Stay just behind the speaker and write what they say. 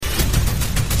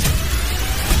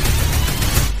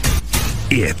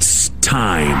It's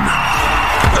time.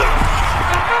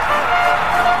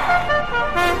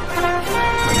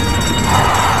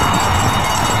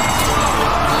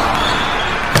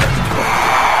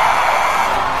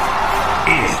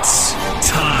 It's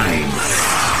time.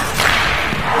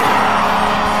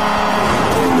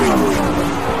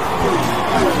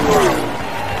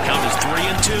 Count is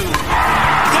 3-2.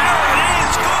 There it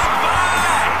is.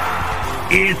 Goodbye.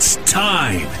 It's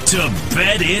time to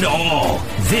bet it all.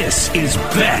 This is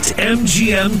Bet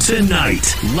MGM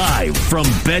Tonight, live from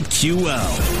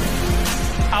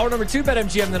BetQL. Hour number 2,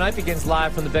 BetMGM Tonight, begins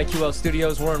live from the BetQL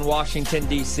studios. We're in Washington,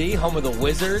 D.C., home of the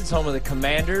Wizards, home of the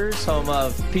Commanders, home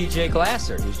of PJ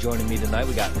Glasser, who's joining me tonight.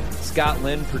 We got Scott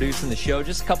Lynn producing the show.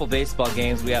 Just a couple baseball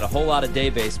games. We had a whole lot of day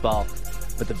baseball,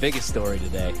 but the biggest story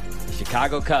today, the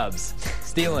Chicago Cubs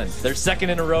stealing. They're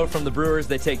second in a row from the Brewers.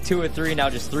 They take 2 of 3, now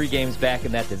just 3 games back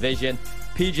in that division.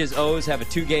 PJ's O's have a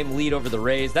 2-game lead over the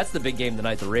Rays. That's the big game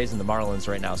tonight. The Rays and the Marlins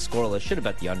right now scoreless. Should have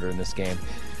bet the under in this game.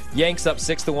 Yanks up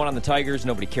 6-1 on the Tigers.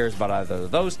 Nobody cares about either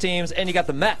of those teams. And you got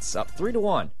the Mets up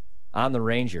 3-1 on the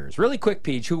Rangers. Really quick,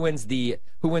 Peach, who wins the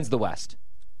West?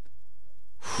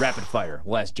 Rapid fire.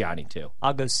 We'll ask Johnny, too.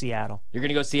 I'll go Seattle. You're going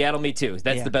to go Seattle? Me, too.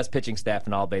 That's the best pitching staff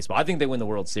in all baseball. I think they win the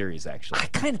World Series, actually. I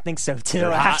kind of think so, too,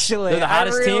 They're the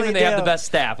hottest team, and they have the best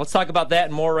staff. Let's talk about that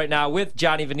and more right now with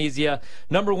Johnny Venezia,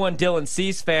 number 1 Dylan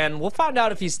Cease fan. We'll find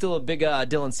out if he's still a big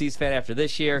Dylan Cease fan after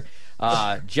this year.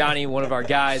 Johnny, one of our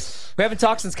guys. We haven't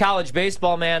talked since college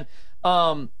baseball, man.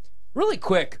 Really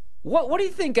quick, what do you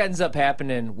think ends up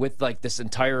happening with like this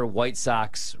entire White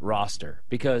Sox roster?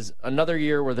 Because another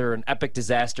year where they're an epic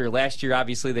disaster. Last year,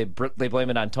 obviously, they blame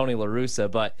it on Tony La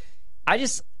Russa, but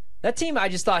that team I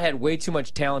just thought had way too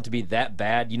much talent to be that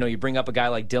bad. You know, you bring up a guy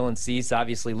like Dylan Cease,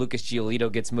 obviously Lucas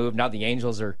Giolito gets moved. Now the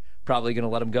Angels are probably going to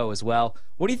let him go as well.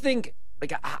 What do you think?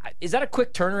 Like, is that a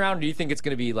quick turnaround, or do you think it's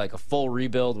going to be like a full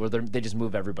rebuild where they just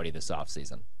move everybody this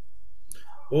offseason?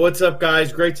 Well, what's up,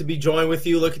 guys? Great to be joined with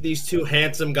you. Look at these 2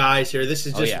 handsome guys here. This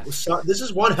is this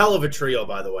is one hell of a trio,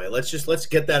 by the way. Let's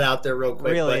get that out there real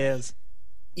quick. It really is.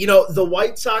 You know, the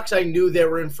White Sox, I knew they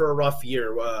were in for a rough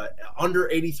year. Under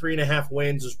 83.5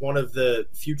 wins was one of the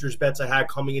futures bets I had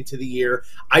coming into the year.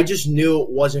 I just knew it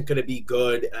wasn't going to be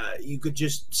good. You could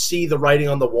just see the writing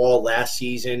on the wall last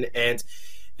season, and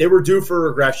they were due for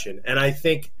regression. And I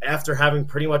think after having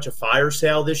pretty much a fire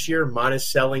sale this year, minus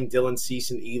selling Dylan Cease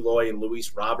and Eloy and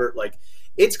Luis Robert, like,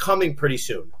 it's coming pretty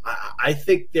soon. I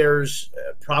think there's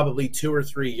probably 2 or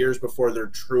 3 years before they're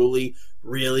truly,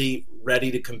 really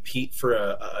ready to compete for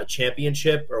a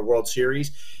championship or a World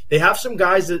Series. They have some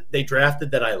guys that they drafted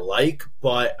that I like,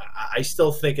 but I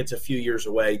still think it's a few years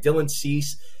away. Dylan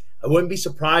Cease, I wouldn't be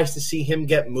surprised to see him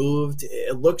get moved.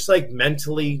 It looks like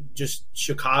mentally just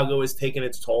Chicago is taking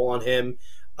its toll on him.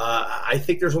 I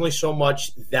think there's only so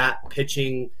much that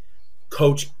pitching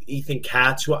coach Ethan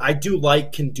Katz, who I do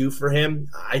like, can do for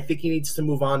him. I think he needs to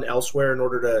move on elsewhere in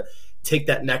order to take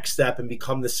that next step and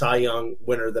become the Cy Young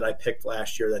winner that I picked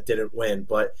last year that didn't win.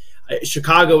 But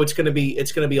Chicago, it's going to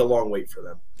be a long wait for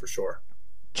them for sure.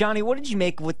 Johnny, what did you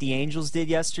make of what the Angels did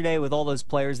yesterday with all those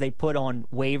players they put on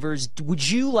waivers?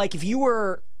 Would you, like, if you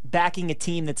were backing a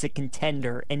team that's a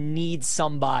contender and needs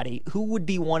somebody, who would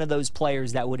be one of those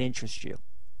players that would interest you?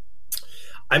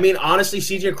 I mean, honestly,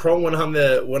 CJ Cron went on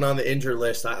the injured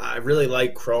list. I really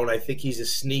like Cron. I think he's a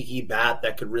sneaky bat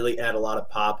that could really add a lot of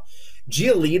pop.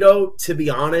 Giolito, to be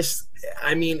honest,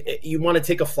 I mean, you want to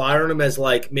take a flyer on him as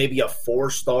like maybe a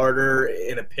 4-starter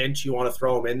in a pinch. You want to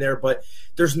throw him in there, but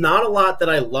there's not a lot that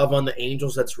I love on the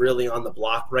Angels that's really on the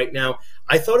block right now.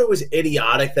 I thought it was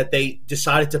idiotic that they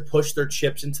decided to push their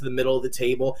chips into the middle of the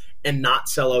table and not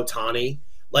sell Ohtani.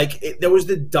 Like, that was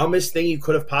the dumbest thing you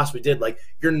could have possibly did. Like,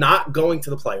 you're not going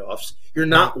to the playoffs, you're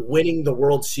not winning the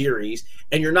World Series,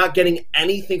 and you're not getting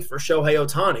anything for Shohei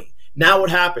Ohtani. Now what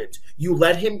happens? You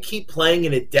let him keep playing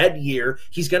in a dead year.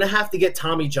 He's going to have to get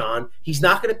Tommy John. He's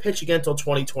not going to pitch again until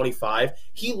 2025.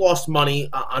 He lost money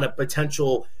on a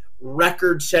potential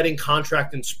record-setting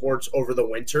contract in sports over the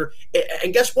winter.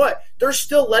 And guess what? They're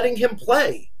still letting him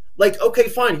play. Like, okay,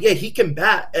 fine. Yeah, he can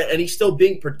bat, and he's still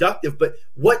being productive, but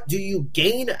what do you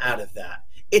gain out of that?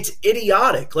 It's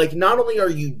idiotic. Like, not only are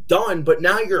you done, but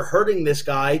now you're hurting this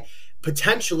guy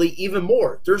potentially even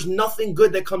more. There's nothing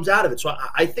good that comes out of it. So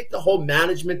I think the whole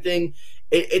management thing,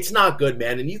 it's not good,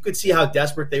 man. And you could see how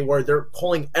desperate they were. They're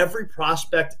calling every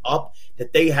prospect up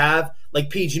that they have. Like,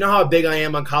 Pete, you know how big I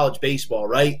am on college baseball,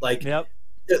 right? Like, yep.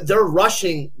 They're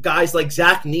rushing guys like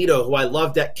Zach Neto, who I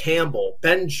loved at Campbell,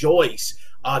 Ben Joyce,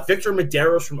 Victor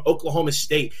Medeiros from Oklahoma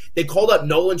State. They called up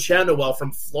Nolan Shanaway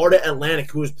from Florida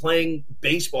Atlantic, who was playing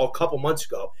baseball a couple months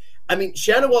ago. I mean,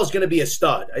 Shadowell is going to be a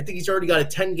stud. I think he's already got a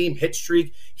 10-game hit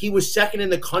streak. He was second in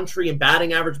the country in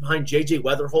batting average behind J.J.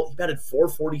 Weatherholt. He batted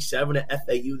 .447 at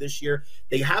FAU this year.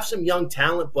 They have some young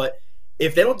talent, but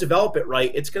if they don't develop it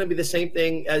right, it's going to be the same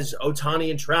thing as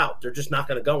Ohtani and Trout. They're just not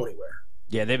going to go anywhere.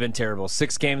 Yeah, they've been terrible.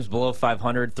 6 games below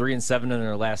 500, 3-7 in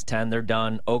their last 10. They're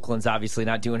done. Oakland's obviously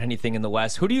not doing anything in the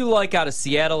West. Who do you like out of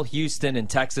Seattle, Houston, and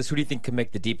Texas? Who do you think can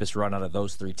make the deepest run out of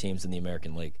those 3 teams in the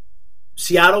American League?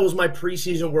 Seattle was my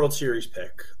preseason World Series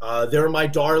pick. They were my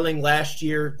darling last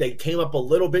year. They came up a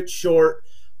little bit short,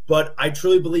 but I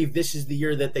truly believe this is the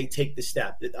year that they take the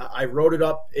step. I wrote it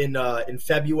up in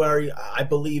February. I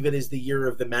believe it is the year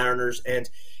of the Mariners. And,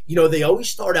 they always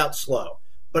start out slow.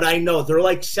 But I know they're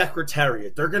like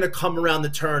Secretariat. They're going to come around the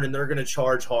turn and they're going to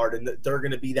charge hard. And they're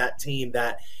going to be that team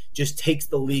that just takes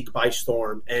the league by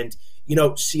storm. And,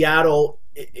 Seattle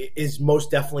is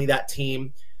most definitely that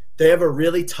team. They have a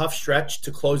really tough stretch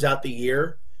to close out the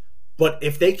year, but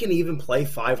if they can even play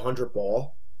 500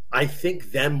 ball, I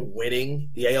think them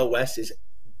winning the AL West is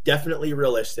definitely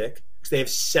realistic because they have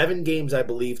 7 games, I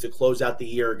believe, to close out the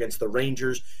year against the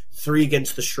Rangers, 3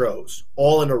 against the Stros,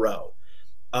 all in a row.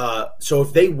 So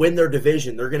if they win their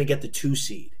division, they're going to get the 2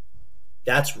 seed.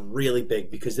 That's really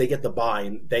big because they get the bye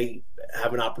and they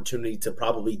have an opportunity to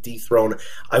probably dethrone,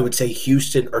 I would say,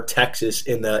 Houston or Texas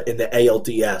in the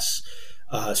ALDS.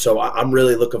 So I'm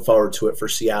really looking forward to it for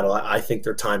Seattle. I think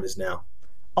their time is now.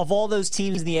 Of all those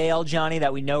teams in the AL, Johnny,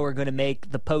 that we know are going to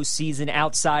make the postseason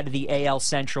outside of the AL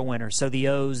Central winners, so the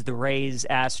O's, the Rays,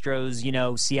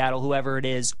 Astros, Seattle, whoever it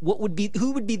is, who would be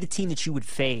the team that you would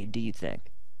fade, do you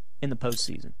think, in the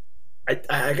postseason?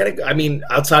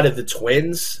 Outside of the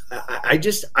Twins, I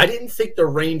didn't think the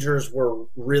Rangers were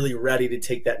really ready to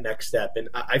take that next step. And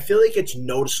I feel like it's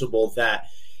noticeable that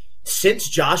since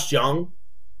Josh Young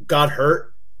got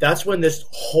hurt, that's when this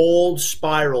whole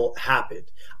spiral happened.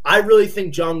 I really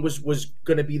think Jung was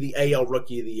going to be the AL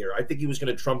Rookie of the Year. I think he was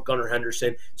going to trump Gunnar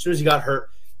Henderson. As soon as he got hurt,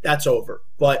 that's over.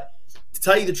 But to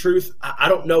tell you the truth, I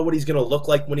don't know what he's going to look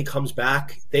like when he comes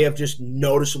back. They have just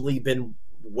noticeably been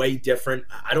way different.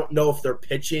 I don't know if they're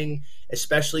pitching,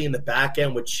 especially in the back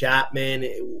end with Chapman,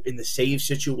 in the save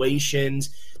situations.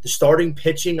 The starting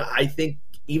pitching, I think,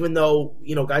 even though,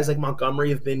 guys like Montgomery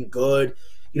have been good,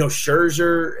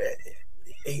 Scherzer,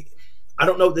 I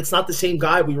don't know. It's not the same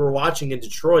guy we were watching in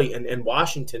Detroit and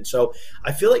Washington. So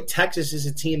I feel like Texas is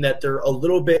a team that they're a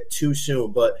little bit too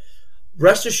soon. But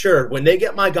rest assured, when they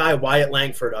get my guy Wyatt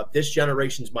Langford up, this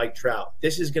generation's Mike Trout,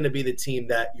 this is going to be the team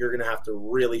that you're going to have to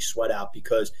really sweat out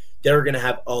because they're going to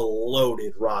have a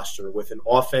loaded roster with an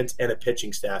offense and a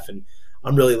pitching staff. And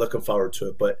I'm really looking forward to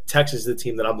it. But Texas is the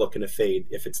team that I'm looking to fade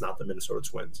if it's not the Minnesota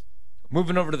Twins.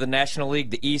 Moving over to the National League,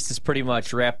 the East is pretty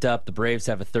much wrapped up. The Braves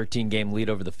have a 13-game lead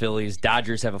over the Phillies.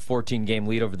 Dodgers have a 14-game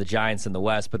lead over the Giants in the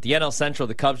West. But the NL Central,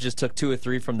 the Cubs just took 2 or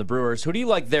 3 from the Brewers. Who do you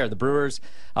like there? The Brewers,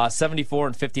 74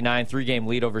 and 59, 3-game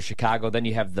lead over Chicago. Then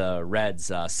you have the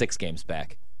Reds, 6 games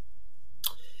back.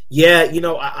 Yeah,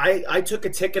 I took a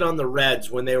ticket on the Reds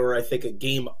when they were, I think, a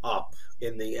game up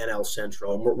in the NL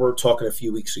Central. And we're talking a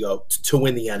few weeks ago to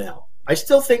win the NL. I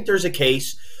still think there's a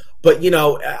case. But,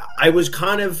 I was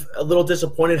kind of a little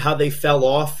disappointed how they fell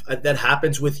off. That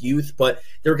happens with youth, but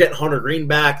they're getting Hunter Green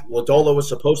back. Lodolo was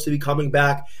supposed to be coming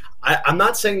back. I'm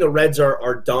not saying the Reds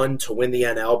are done to win the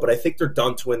NL, but I think they're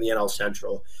done to win the NL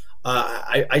Central.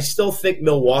 I still think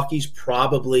Milwaukee's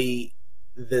probably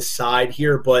the side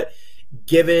here, but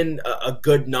given a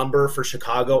good number for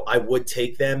Chicago, I would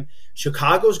take them.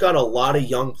 Chicago's got a lot of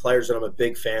young players that I'm a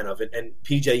big fan of. And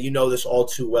PJ, you know this all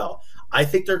too well. I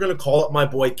think they're going to call up my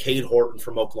boy Cade Horton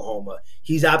from Oklahoma.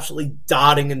 He's absolutely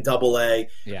dotting in Double-A.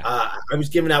 Yeah. I was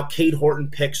giving out Cade Horton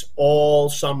picks all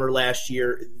summer last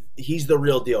year. He's the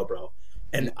real deal, bro.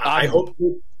 And I hope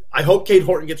Cade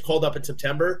Horton gets called up in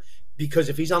September because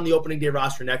if he's on the opening day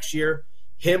roster next year,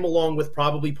 him along with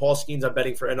probably Paul Skeens, I'm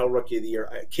betting for NL Rookie of the Year.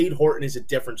 Cade Horton is a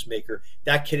difference maker.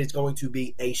 That kid is going to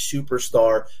be a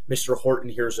superstar. Mr. Horton,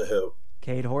 here's a who.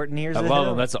 Cade Horton, here's I a love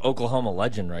who. him. That's an Oklahoma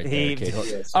legend right there. Cade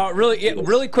Horton. Yes.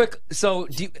 Really quick. So,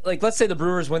 let's say the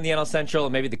Brewers win the NL Central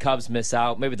and maybe the Cubs miss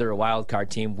out. Maybe they're a wild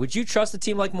card team. Would you trust a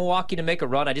team like Milwaukee to make a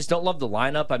run? I just don't love the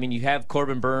lineup. I mean, you have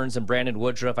Corbin Burns and Brandon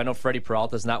Woodruff. I know Freddie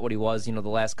Peralta's not what he was, the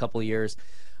last couple of years.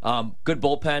 Good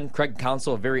bullpen. Craig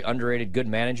Counsell, a very underrated, good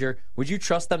manager. Would you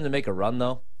trust them to make a run,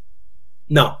 though?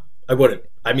 No, I wouldn't.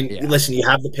 I mean, Listen, you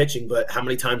have the pitching, but how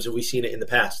many times have we seen it in the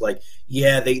past? Like,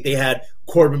 they had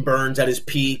Corbin Burns at his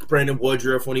peak, Brandon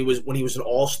Woodruff when he was an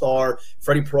all-star,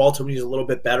 Freddie Peralta when he was a little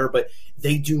bit better, but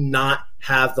they do not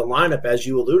have the lineup, as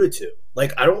you alluded to.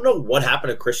 Like, I don't know what happened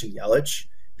to Christian Yelich,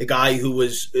 the guy who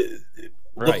was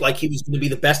looked like he was going to be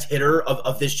the best hitter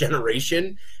of this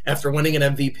generation after winning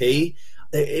an MVP.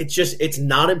 It's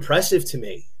not impressive to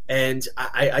me. And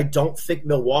I don't think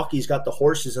Milwaukee's got the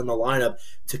horses in the lineup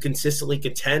to consistently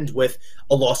contend with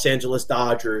a Los Angeles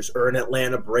Dodgers or an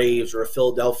Atlanta Braves or a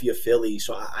Philadelphia Phillies.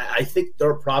 So I think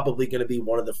they're probably going to be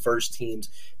one of the first teams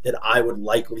that I would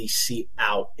likely see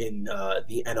out in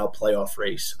the NL playoff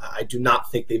race. I do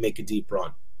not think they make a deep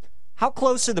run. How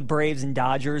close are the Braves and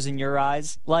Dodgers in your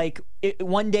eyes? Like,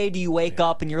 one day do you wake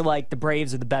up and you're like, the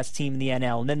Braves are the best team in the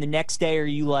NL, and then the next day are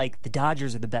you like, the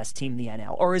Dodgers are the best team in the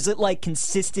NL? Or is it like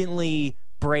consistently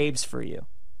Braves for you?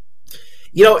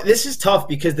 You know, this is tough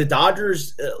because the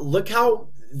Dodgers, look how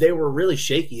they were really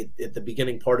shaky at the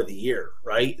beginning part of the year,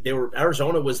 right?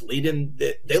 Arizona was leading.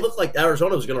 They looked like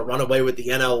Arizona was going to run away with the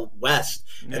NL West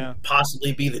and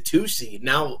possibly be the 2 seed.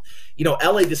 Now, you know,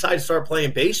 LA decided to start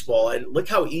playing baseball, and look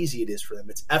how easy it is for them.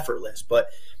 It's effortless. But,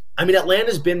 I mean,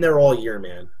 Atlanta's been there all year,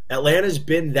 man. Atlanta's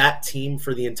been that team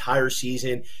for the entire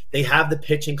season. They have the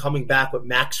pitching coming back with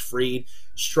Max Fried.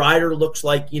 Strider looks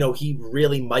like, you know, he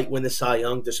really might win the Cy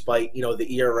Young despite, you know,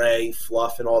 the ERA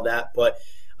fluff and all that. But,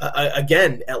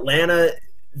 again, Atlanta,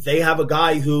 they have a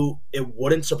guy who it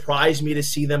wouldn't surprise me to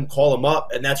see them call him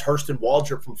up, and that's Hurston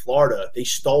Waldrop from Florida. They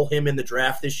stole him in the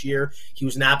draft this year. He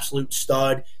was an absolute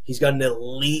stud. He's got an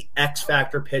elite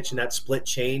X-factor pitch in that split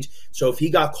change. So if he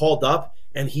got called up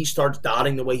and he starts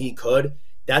dotting the way he could,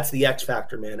 that's the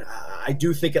X-factor, man. I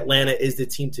do think Atlanta is the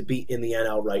team to beat in the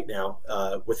NL right now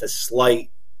with a slight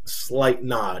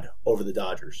nod over the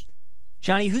Dodgers.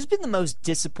 Johnny, who's been the most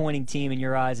disappointing team in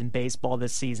your eyes in baseball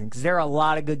this season? Because there are a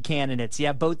lot of good candidates. You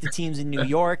have both the teams in New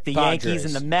York, the Yankees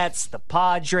and the Mets, the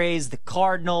Padres, the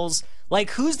Cardinals. Like,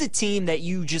 who's the team that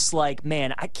you just like,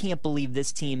 man, I can't believe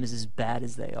this team is as bad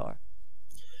as they are?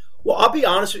 Well, I'll be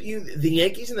honest with you. The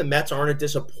Yankees and the Mets aren't a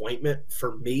disappointment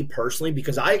for me personally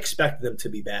because I expected them to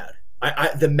be bad.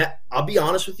 I'll be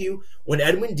honest with you. When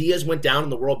Edwin Diaz went down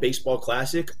in the World Baseball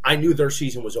Classic, I knew their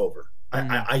season was over.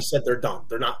 I said they're done.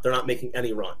 They're not making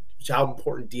any run. Which is how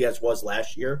important Diaz was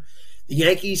last year. The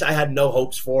Yankees, I had no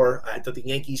hopes for. I thought the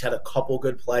Yankees had a couple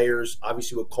good players,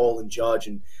 obviously with Cole and Judge,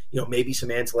 and maybe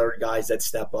some ancillary guys that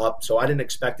step up. So I didn't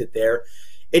expect it there.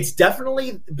 It's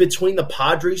definitely between the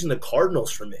Padres and the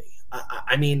Cardinals for me.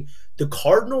 I mean, the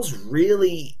Cardinals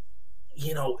really,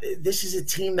 this is a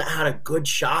team that had a good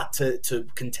shot to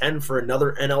contend for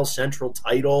another NL Central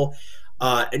title.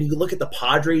 And you look at the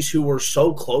Padres, who were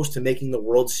so close to making the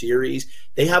World Series.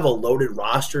 They have a loaded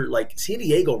roster. Like, San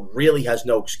Diego really has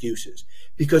no excuses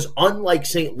because unlike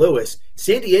St. Louis,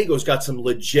 San Diego's got some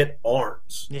legit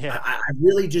arms. Yeah. I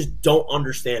really just don't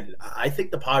understand it. I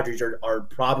think the Padres are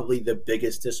probably the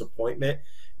biggest disappointment.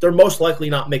 They're most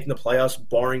likely not making the playoffs,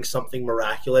 barring something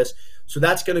miraculous. So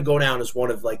that's going to go down as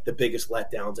one of the biggest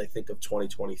letdowns, I think, of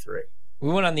 2023. We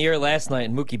went on the air last night,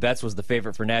 and Mookie Betts was the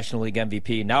favorite for National League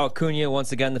MVP. Now Acuna,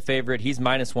 once again, the favorite. He's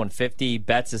minus 150.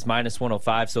 Betts is minus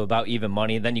 105, so about even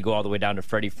money. Then you go all the way down to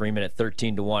Freddie Freeman at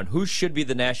 13-1. Who should be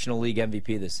the National League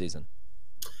MVP this season?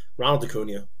 Ronald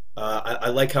Acuna. I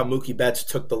like how Mookie Betts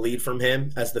took the lead from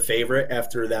him as the favorite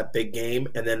after that big game,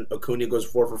 and then Acuna goes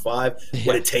 4 for 5.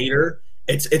 What a tater.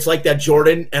 It's like that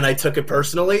Jordan, and I took it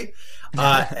personally.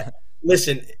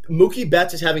 Listen, Mookie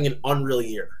Betts is having an unreal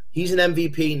year. He's an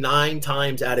MVP 9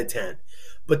 times out of 10.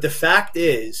 But the fact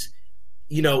is,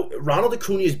 Ronald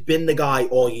Acuna has been the guy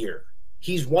all year.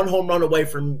 He's 1 home run away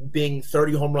from being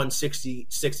 30 home runs, 60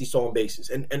 stolen bases.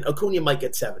 And Acuna might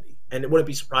get 70. And it wouldn't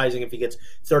be surprising if he gets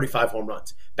 35 home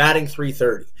runs. Batting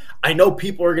 .330. I know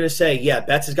people are going to say, yeah,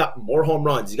 Betts has got more home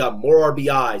runs. He's got more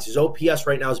RBIs. His OPS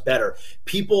right now is better.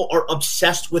 People are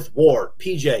obsessed with WAR.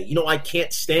 PJ, I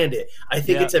can't stand it. I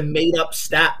think it's a made-up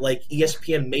stat like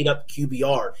ESPN made up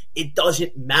QBR. It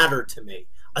doesn't matter to me.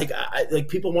 Like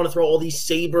people want to throw all these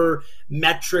saber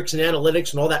metrics and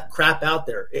analytics and all that crap out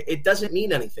there. It doesn't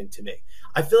mean anything to me.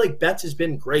 I feel like Betts has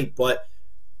been great, but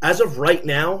as of right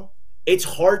now, it's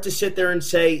hard to sit there and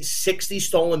say 60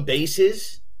 stolen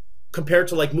bases compared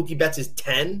to Mookie Betts'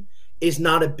 10 is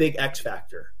not a big X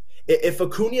factor. If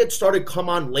Acuna had started come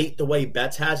on late the way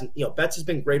Betts has, and Betts has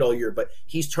been great all year, but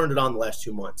he's turned it on the last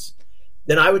 2 months,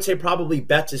 then I would say probably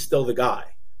Betts is still the guy.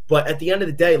 But at the end of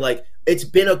the day, it's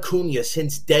been Acuna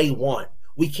since day one.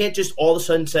 We can't just all of a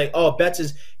sudden say, oh, Betts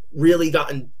has really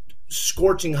gotten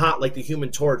scorching hot like the Human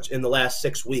Torch in the last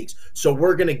 6 weeks, so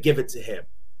we're going to give it to him.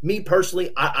 Me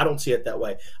personally, I don't see it that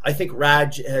way. I think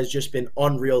Raj has just been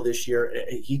unreal this year.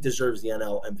 He deserves the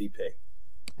NL MVP.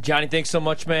 Johnny, thanks so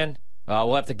much, man.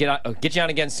 We'll have to get you on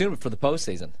again soon for the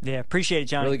postseason. Yeah, appreciate it,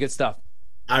 Johnny. Really good stuff.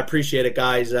 I appreciate it,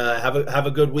 guys. Have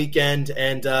a good weekend,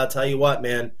 and tell you what,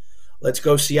 man. Let's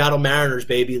go Seattle Mariners,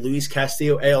 baby. Luis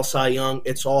Castillo, AL Cy Young.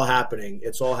 It's all happening.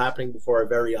 It's all happening before our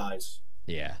very eyes.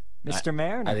 Yeah. Mr.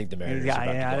 Mariner. I think the Mariners are about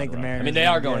to go I think on the a run. Mariners. I mean, they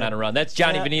are going on a run. That's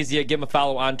Johnny Venezia. Give him a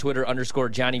follow on Twitter,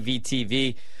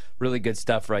 _JohnnyVTV. Really good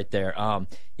stuff right there.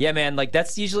 Yeah, man, like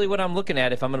that's usually what I'm looking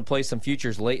at if I'm going to play some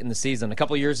futures late in the season. A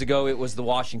couple years ago, it was the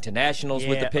Washington Nationals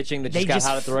with the pitching that just got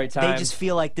hot at the right time. They just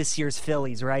feel like this year's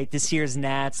Phillies, right? This year's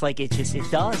Nats. Like, it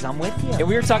does. I'm with you. And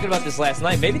we were talking about this last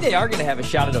night. Maybe they are going to have a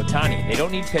shot at Ohtani. They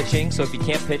don't need pitching, so if he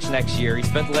can't pitch next year, he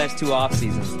spent the last 2 off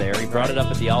seasons there. He brought it up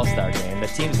at the All-Star game. The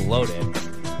team's loaded.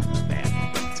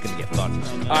 Man, it's going to get fun.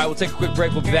 All right, we'll take a quick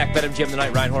break. We'll be back. BetMGM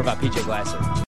tonight. Ryan Horvath, PJ Glasser.